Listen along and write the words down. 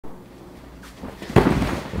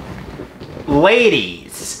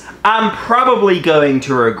Ladies, I'm probably going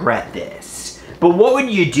to regret this, but what would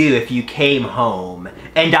you do if you came home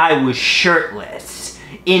and I was shirtless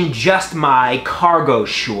in just my cargo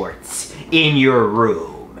shorts in your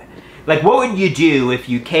room? Like, what would you do if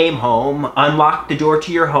you came home, unlocked the door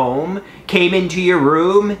to your home, came into your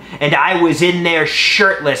room, and I was in there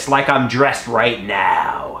shirtless like I'm dressed right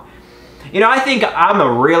now? You know, I think I'm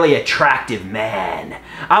a really attractive man.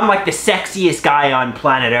 I'm like the sexiest guy on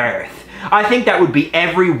planet Earth. I think that would be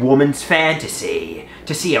every woman's fantasy,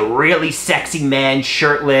 to see a really sexy man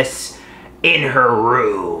shirtless in her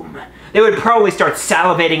room. They would probably start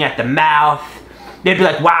salivating at the mouth. They'd be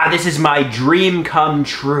like, wow, this is my dream come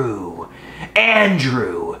true.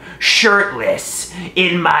 Andrew, shirtless,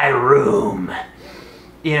 in my room.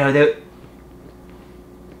 You know,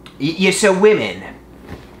 so women,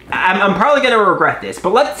 I'm probably going to regret this,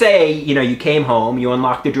 but let's say, you know, you came home, you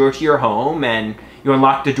unlocked the door to your home, and you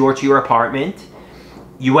unlocked the door to your apartment.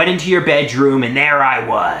 You went into your bedroom, and there I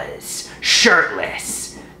was,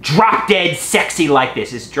 shirtless, drop dead sexy like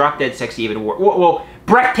this. Is drop dead sexy even worse? Well,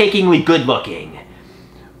 breathtakingly good looking.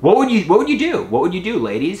 What would you do? What would you do,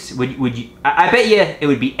 ladies? Would you? I bet you it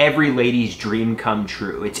would be every lady's dream come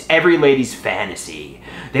true. It's every lady's fantasy.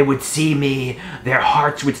 They would see me, their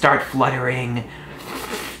hearts would start fluttering.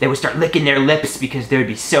 They would start licking their lips because they would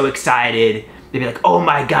be so excited. They'd be like, oh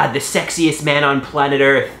my God, the sexiest man on planet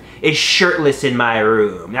Earth is shirtless in my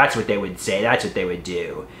room. That's what they would say. That's what they would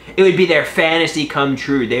do. It would be their fantasy come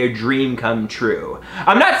true, their dream come true.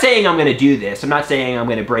 I'm not saying I'm going to do this. I'm not saying I'm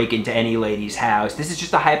going to break into any lady's house. This is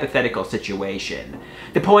just a hypothetical situation.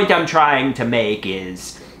 The point I'm trying to make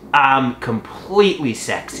is I'm completely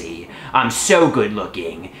sexy. I'm so good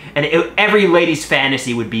looking. And every lady's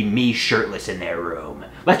fantasy would be me shirtless in their room.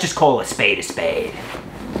 Let's just call a spade a spade.